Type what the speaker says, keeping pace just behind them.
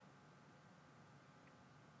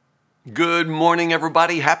Good morning,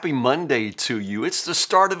 everybody. Happy Monday to you. It's the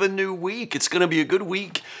start of a new week. It's going to be a good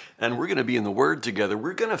week, and we're going to be in the Word together.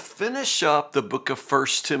 We're going to finish up the book of 1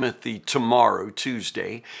 Timothy tomorrow,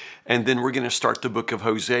 Tuesday, and then we're going to start the book of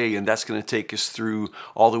Hosea, and that's going to take us through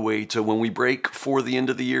all the way to when we break for the end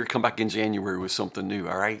of the year, come back in January with something new,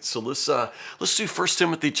 all right? So let's do 1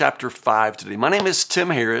 Timothy chapter 5 today. My name is Tim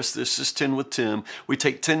Harris. This is 10 with Tim. We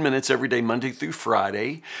take 10 minutes every day, Monday through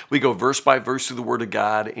Friday. We go verse by verse through the Word of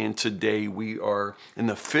God, and today we are in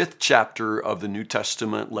the 5th chapter of the New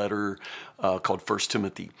Testament letter called 1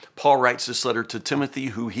 Timothy. Paul writes this letter to Timothy,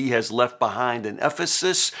 who he has left behind in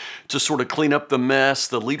Ephesus to sort of clean up the mess,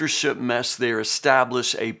 the leadership mess there,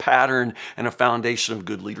 establish a pattern and a foundation of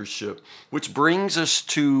good leadership, which brings us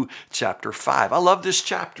to chapter 5. I love this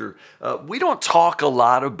chapter. We don't talk a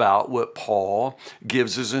lot about what Paul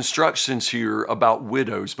gives as instructions here about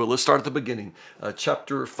widows, but let's start at the beginning.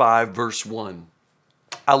 Chapter 5, verse 1.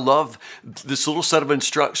 I love this little set of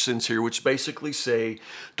instructions here, which basically say,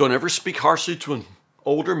 don't ever speak harshly to an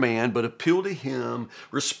older man, but appeal to him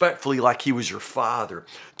respectfully like he was your father.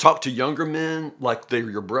 Talk to younger men like they're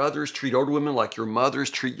your brothers. Treat older women like your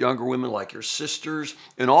mothers. Treat younger women like your sisters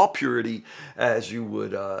in all purity as you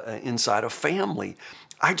would inside a family.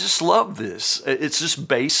 I just love this. It's just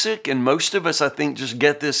basic, and most of us, I think, just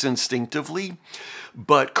get this instinctively.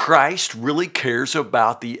 But Christ really cares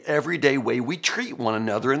about the everyday way we treat one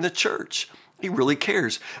another in the church. He really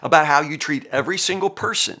cares about how you treat every single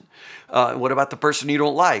person. What about the person you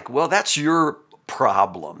don't like? Well, that's your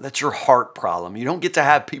problem. That's your heart problem. You don't get to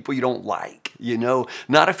have people you don't like,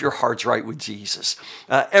 not if your heart's right with Jesus.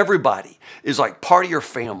 Everybody is like part of your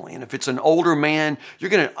family. And if it's an older man, you're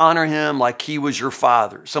going to honor him like he was your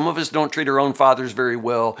father. Some of us don't treat our own fathers very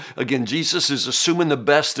well. Again, Jesus is assuming the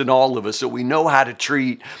best in all of us, that we know how to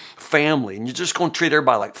treat family. And you're just going to treat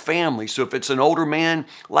everybody like family. So if it's an older man,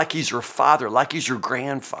 like he's your father, like he's your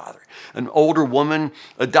grandfather. An older woman,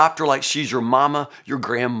 adopt her like she's your mama, your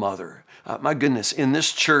grandmother. My goodness, in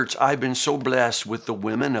this church, I've been so blessed with the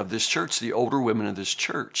women of this church, the older women of this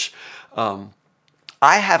church. I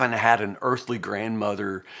haven't had an earthly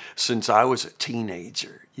grandmother since I was a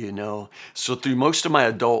teenager, So through most of my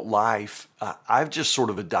adult life, I've just sort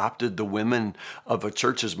of adopted the women of a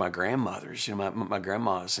church as my grandmothers, my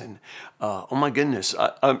grandmas. And oh my goodness,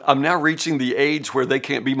 I'm now reaching the age where they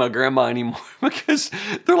can't be my grandma anymore because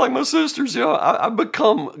they're like my sisters. I've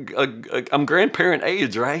become, I'm grandparent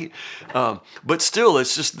age, right? But still,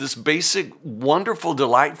 it's just this basic, wonderful,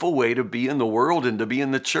 delightful way to be in the world and to be in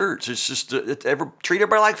the church. It's just treat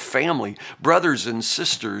everybody like family, brothers and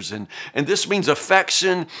sisters. And this means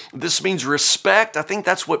affection. This means respect. I think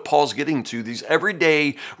that's what Paul's getting to. These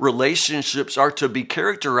everyday relationships are to be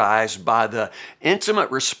characterized by the intimate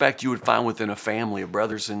respect you would find within a family of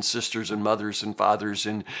brothers and sisters and mothers and fathers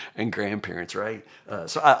and grandparents, right?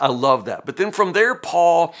 So I love that. But then from there,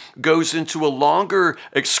 Paul goes into a longer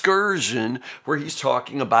excursion where he's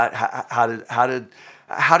talking about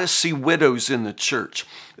how to see widows in the church.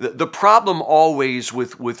 The problem always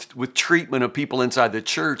with treatment of people inside the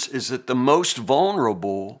church is that the most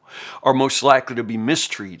vulnerable are most likely to be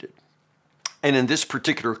mistreated. And in this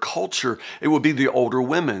particular culture, it would be the older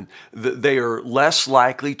women. They are less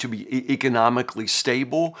likely to be economically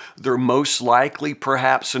stable. They're most likely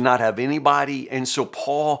perhaps to not have anybody. And so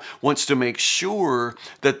Paul wants to make sure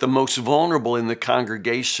that the most vulnerable in the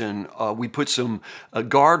congregation, we put some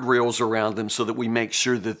guardrails around them so that we make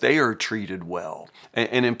sure that they are treated well.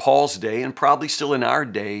 And in Paul's day, and probably still in our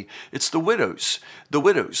day, it's the widows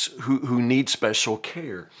who need special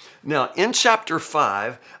care. Now, in chapter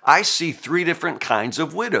 5, I see 3 different kinds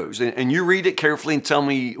of widows, and you read it carefully and tell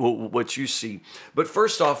me what you see. But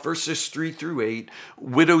first off, verses 3 through 8,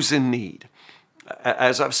 widows in need.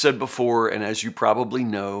 As I've said before, and as you probably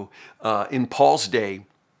know, in Paul's day,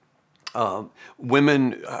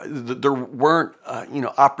 women, there weren't,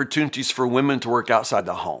 opportunities for women to work outside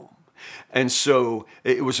the home. And so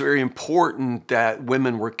it was very important that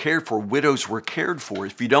women were cared for, widows were cared for.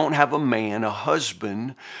 If you don't have a man, a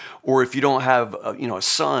husband, or if you don't have a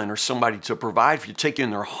son or somebody to provide for you, take you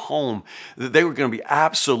in their home, they were going to be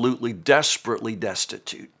absolutely, desperately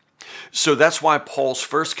destitute. So that's why Paul's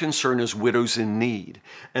first concern is widows in need,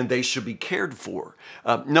 and they should be cared for.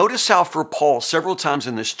 Notice how for Paul, several times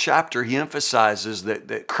in this chapter, he emphasizes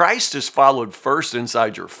that Christ is followed first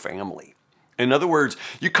inside your family. In other words,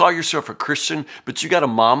 you call yourself a Christian, but you got a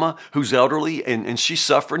mama who's elderly and she's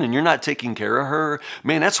suffering and you're not taking care of her.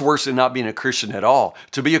 Man, that's worse than not being a Christian at all.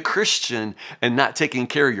 To be a Christian and not taking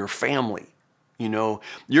care of your family. You know,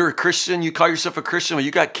 you're a Christian, you call yourself a Christian, but you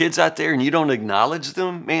got kids out there and you don't acknowledge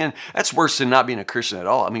them, man, that's worse than not being a Christian at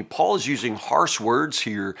all. I mean, Paul is using harsh words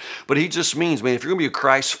here, but he just means, man, if you're going to be a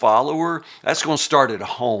Christ follower, that's going to start at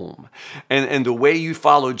home. And the way you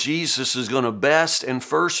follow Jesus is going to best and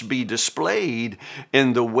first be displayed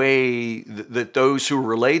in the way that those who are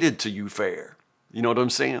related to you fare. You know what I'm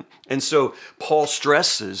saying? And so Paul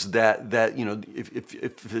stresses that you know,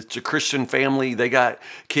 if it's a Christian family, they got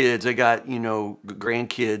kids, they got, you know,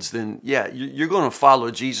 grandkids, then yeah, you're going to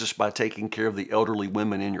follow Jesus by taking care of the elderly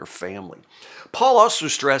women in your family. Paul also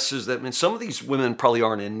stresses that, man, some of these women probably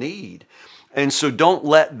aren't in need. And so don't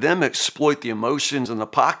let them exploit the emotions and the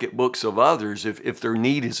pocketbooks of others if their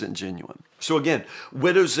need isn't genuine. So again,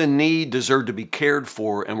 widows in need deserve to be cared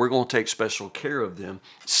for, and we're going to take special care of them.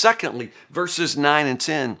 Secondly, verses 9 and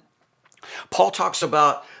 10, Paul talks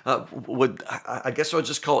about what I guess I'll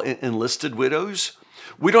just call enlisted widows.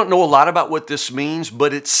 We don't know a lot about what this means,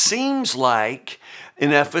 but it seems like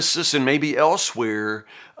in Ephesus and maybe elsewhere,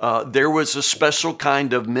 there was a special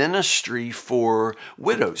kind of ministry for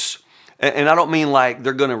widows. And I don't mean like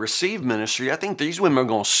they're going to receive ministry. I think these women are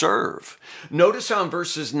going to serve. Notice how in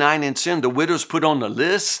verses 9 and 10, the widows put on the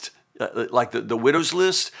list, like the widows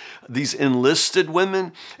list, these enlisted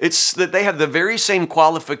women. It's that they have the very same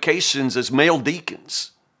qualifications as male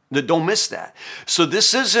deacons. Don't miss that. So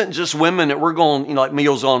this isn't just women that we're going, you know, like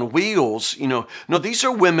Meals on Wheels, you know. No, these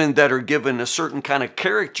are women that are given a certain kind of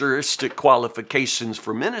characteristic qualifications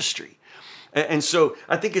for ministry. And so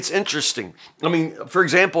I think it's interesting. I mean, for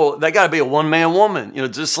example, they got to be a one-man woman, you know,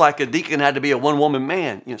 just like a deacon had to be a one-woman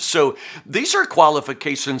man. You know, so these are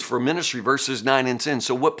qualifications for ministry, verses 9 and 10.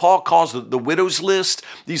 So what Paul calls the widows list,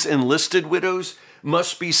 these enlisted widows,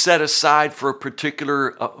 must be set aside for a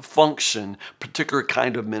particular function, particular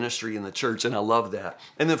kind of ministry in the church, and I love that.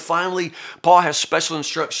 And then finally, Paul has special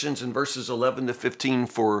instructions in verses 11 to 15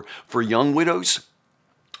 for young widows.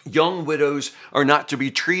 Young widows are not to be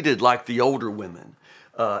treated like the older women.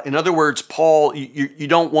 In other words, Paul, you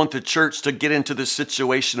don't want the church to get into the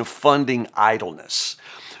situation of funding idleness.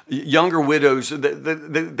 Younger widows,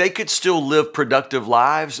 they could still live productive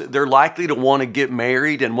lives. They're likely to want to get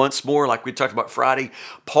married. And once more, like we talked about Friday,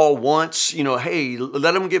 Paul wants, you know, hey,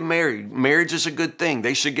 let them get married. Marriage is a good thing.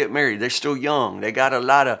 They should get married. They're still young. They got a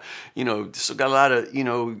lot of, still got a lot of,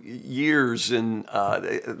 years, and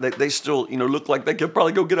they still, look like they could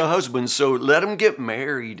probably go get a husband. So let them get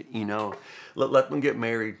married, Let them get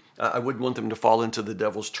married. I wouldn't want them to fall into the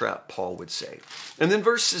devil's trap, Paul would say. And then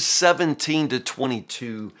verses 17 to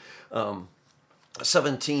 22,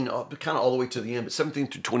 17, kind of all the way to the end, but 17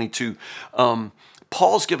 to 22,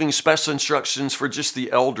 Paul's giving special instructions for just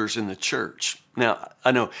the elders in the church. Now,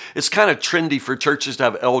 I know it's kind of trendy for churches to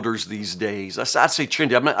have elders these days. I'd say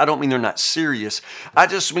trendy. I don't mean they're not serious. I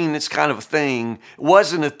just mean it's kind of a thing. It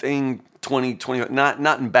wasn't a thing 2020,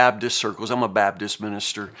 not in Baptist circles. I'm a Baptist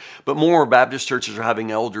minister, but more Baptist churches are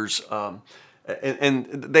having elders, and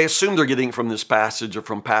they assume they're getting it from this passage or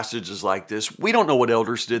from passages like this. We don't know what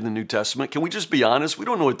elders did in the New Testament. Can we just be honest? We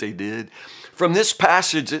don't know what they did. From this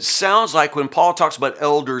passage, it sounds like when Paul talks about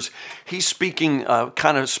elders, he's speaking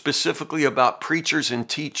kind of specifically about preachers and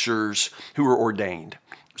teachers who are ordained.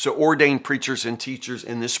 So ordained preachers and teachers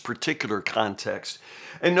in this particular context.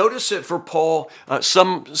 And notice that for Paul,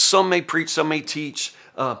 some may preach, some may teach,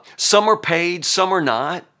 some are paid, some are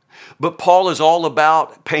not. But Paul is all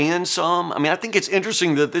about paying some. I mean, I think it's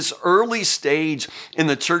interesting that this early stage in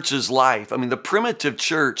the church's life, the primitive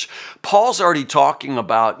church, Paul's already talking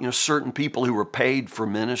about, certain people who were paid for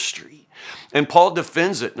ministry. And Paul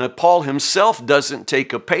defends it. Now, Paul himself doesn't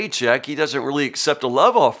take a paycheck. He doesn't really accept a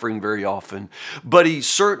love offering very often. But he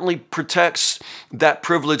certainly protects that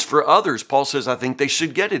privilege for others. Paul says, I think they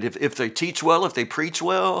should get it. If they teach well, if they preach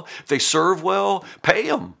well, if they serve well, pay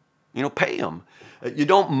them. Pay them. You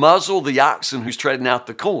don't muzzle the oxen who's treading out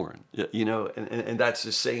the corn, and that's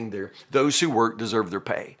the saying there. Those who work deserve their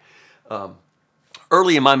pay.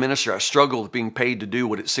 Early in my ministry, I struggled with being paid to do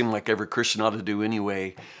what it seemed like every Christian ought to do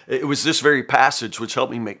anyway. It was this very passage which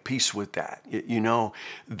helped me make peace with that.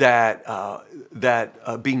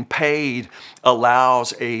 That being paid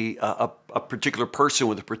allows a particular person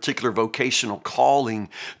with a particular vocational calling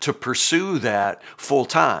to pursue that full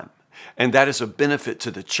time. And that is a benefit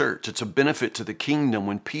to the church. It's a benefit to the kingdom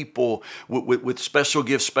when people with special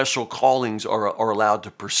gifts, special callings are allowed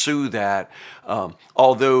to pursue that.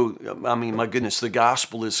 Although, my goodness, the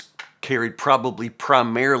gospel is carried probably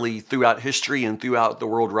primarily throughout history and throughout the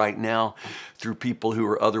world right now through people who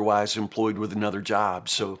are otherwise employed with another job.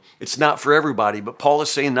 So it's not for everybody, but Paul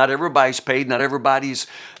is saying not everybody's paid, not everybody's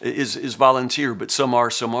is volunteer, but some are,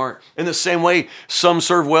 some aren't. In the same way, some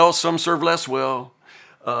serve well, some serve less well.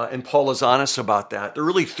 And Paul is honest about that. There are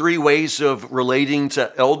really three ways of relating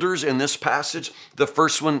to elders in this passage. The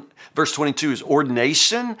first one, verse 22, is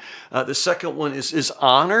ordination. The second one is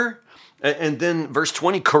honor. And then verse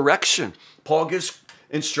 20, correction. Paul gives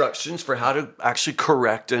instructions for how to actually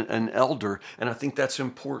correct an elder. And I think that's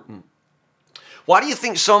important. Why do you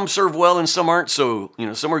think some serve well and some aren't so,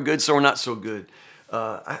 some are good, some are not so good?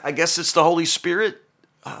 I guess it's the Holy Spirit.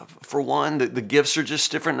 For one, the gifts are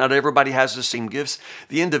just different. Not everybody has the same gifts.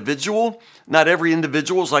 The individual, not every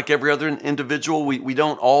individual is like every other individual. We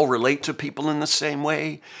don't all relate to people in the same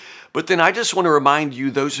way. But then I just want to remind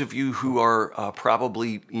you, those of you who are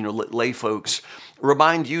probably lay folks,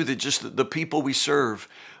 remind you that just the people we serve,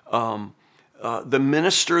 the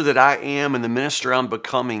minister that I am and the minister I'm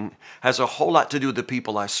becoming has a whole lot to do with the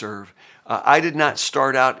people I serve. I did not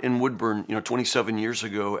start out in Woodburn, 27 years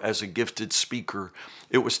ago as a gifted speaker.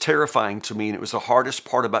 It was terrifying to me, and it was the hardest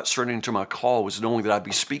part about surrendering to my call was knowing that I'd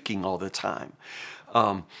be speaking all the time.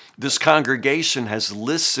 This congregation has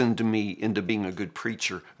listened to me into being a good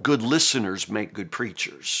preacher. Good listeners make good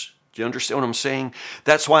preachers. Do you understand what I'm saying?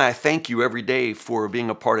 That's why I thank you every day for being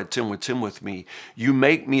a part of 10 with Tim with me. You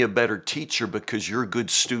make me a better teacher because you're good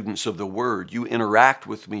students of the Word. You interact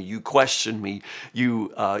with me. You question me.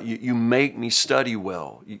 You make me study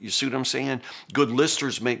well. You see what I'm saying? Good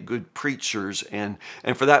listeners make good preachers, and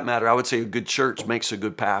for that matter, I would say a good church makes a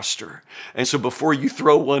good pastor. And so before you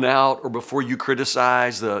throw one out or before you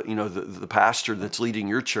criticize the pastor that's leading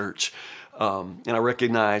your church. And I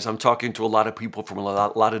recognize I'm talking to a lot of people from a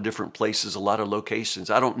lot of different places, a lot of locations.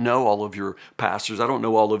 I don't know all of your pastors. I don't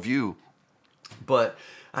know all of you. But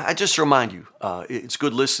I just remind you, it's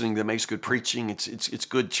good listening that makes good preaching. It's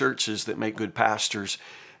good churches that make good pastors.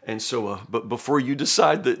 And so, but before you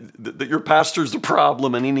decide that your pastor's the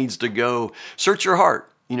problem and he needs to go, search your heart.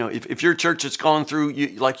 If your church has gone through,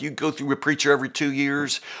 you go through a preacher every 2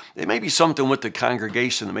 years, it may be something with the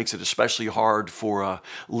congregation that makes it especially hard for a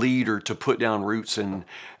leader to put down roots and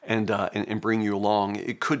bring you along.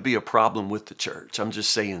 It could be a problem with the church. I'm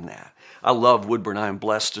just saying that. I love Woodburn. I am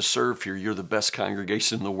blessed to serve here. You're the best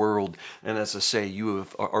congregation in the world. And as I say, you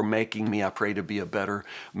are making me, I pray, to be a better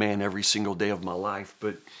man every single day of my life.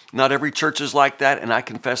 But not every church is like that. And I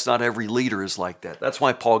confess not every leader is like that. That's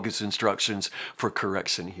why Paul gives instructions for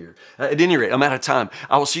correction here. At any rate, I'm out of time.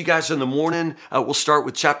 I will see you guys in the morning. We'll start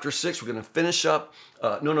with chapter 6. We're going to finish up.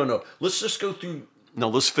 No. Let's just go through. No,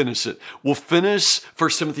 let's finish it. We'll finish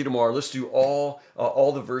 1 Timothy tomorrow. Let's do all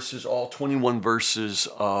the verses, all 21 verses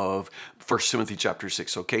of 1 Timothy chapter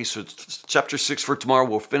 6. Okay, so it's chapter 6 for tomorrow.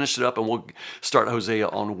 We'll finish it up and we'll start Hosea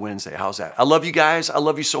on Wednesday. How's that? I love you guys. I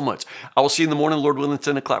love you so much. I will see you in the morning, Lord willing,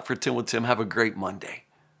 10 o'clock for 10 with Tim. Have a great Monday.